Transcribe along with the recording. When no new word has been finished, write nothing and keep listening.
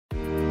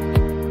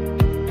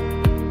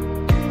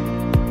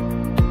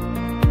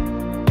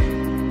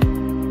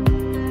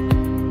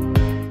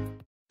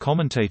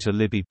Commentator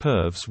Libby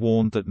Purves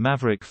warned that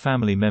maverick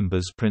family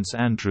members Prince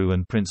Andrew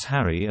and Prince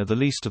Harry are the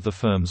least of the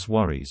firm's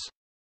worries.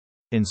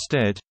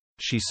 Instead,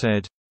 she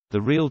said,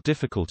 the real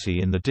difficulty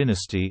in the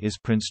dynasty is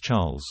Prince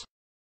Charles.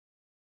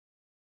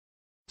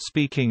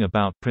 Speaking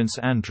about Prince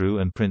Andrew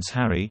and Prince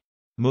Harry,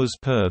 Ms.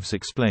 Purves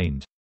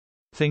explained,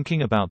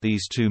 thinking about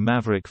these two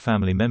maverick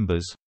family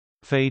members,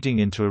 fading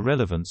into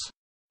irrelevance,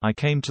 I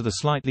came to the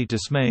slightly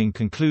dismaying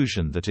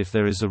conclusion that if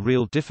there is a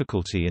real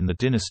difficulty in the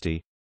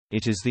dynasty,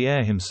 it is the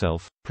heir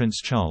himself,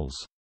 Prince Charles.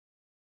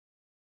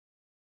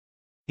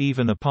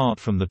 Even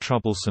apart from the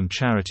troublesome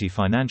charity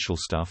financial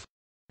stuff,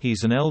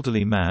 he's an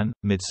elderly man,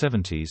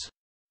 mid-70s,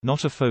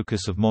 not a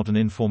focus of modern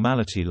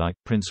informality like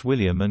Prince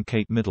William and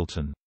Kate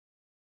Middleton.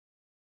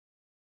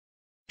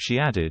 She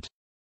added,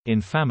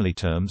 in family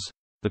terms,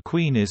 the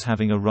Queen is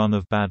having a run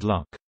of bad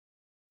luck.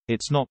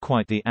 It's not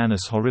quite the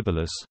annus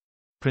horribilis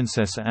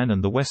Princess Anne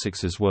and the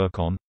Wessexes work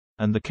on,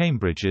 and the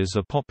Cambridges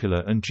are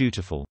popular and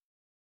dutiful.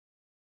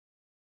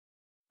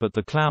 But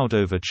the cloud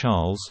over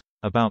Charles,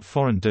 about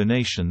foreign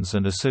donations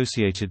and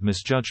associated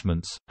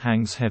misjudgments,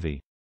 hangs heavy.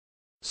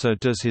 So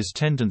does his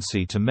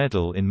tendency to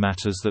meddle in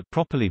matters that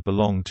properly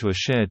belong to a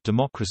shared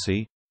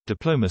democracy,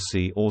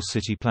 diplomacy or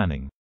city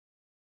planning.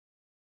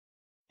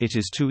 It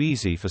is too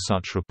easy for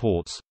such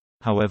reports,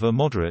 however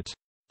moderate,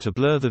 to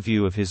blur the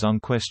view of his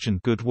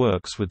unquestioned good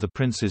works with the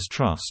prince's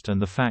trust and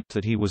the fact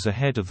that he was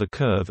ahead of the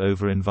curve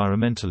over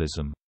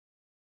environmentalism.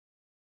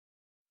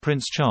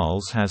 Prince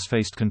Charles has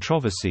faced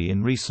controversy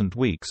in recent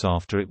weeks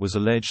after it was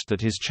alleged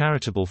that his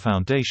charitable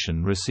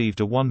foundation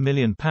received a £1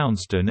 million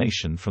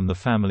donation from the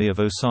family of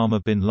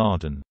Osama bin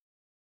Laden.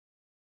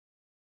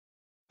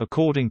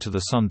 According to the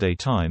Sunday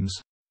Times,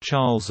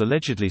 Charles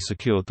allegedly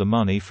secured the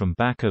money from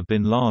backer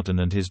bin Laden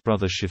and his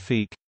brother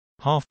Shafiq,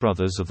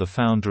 half-brothers of the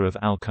founder of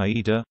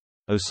al-Qaeda,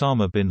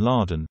 Osama bin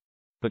Laden,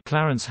 but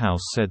Clarence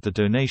House said the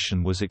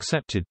donation was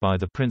accepted by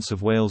the Prince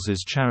of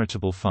Wales's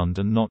charitable fund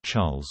and not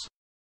Charles.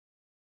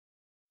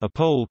 A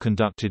poll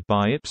conducted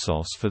by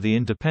Ipsos for The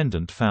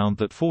Independent found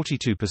that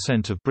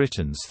 42% of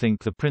Britons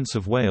think the Prince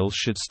of Wales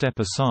should step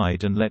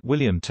aside and let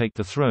William take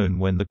the throne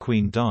when the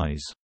Queen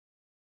dies.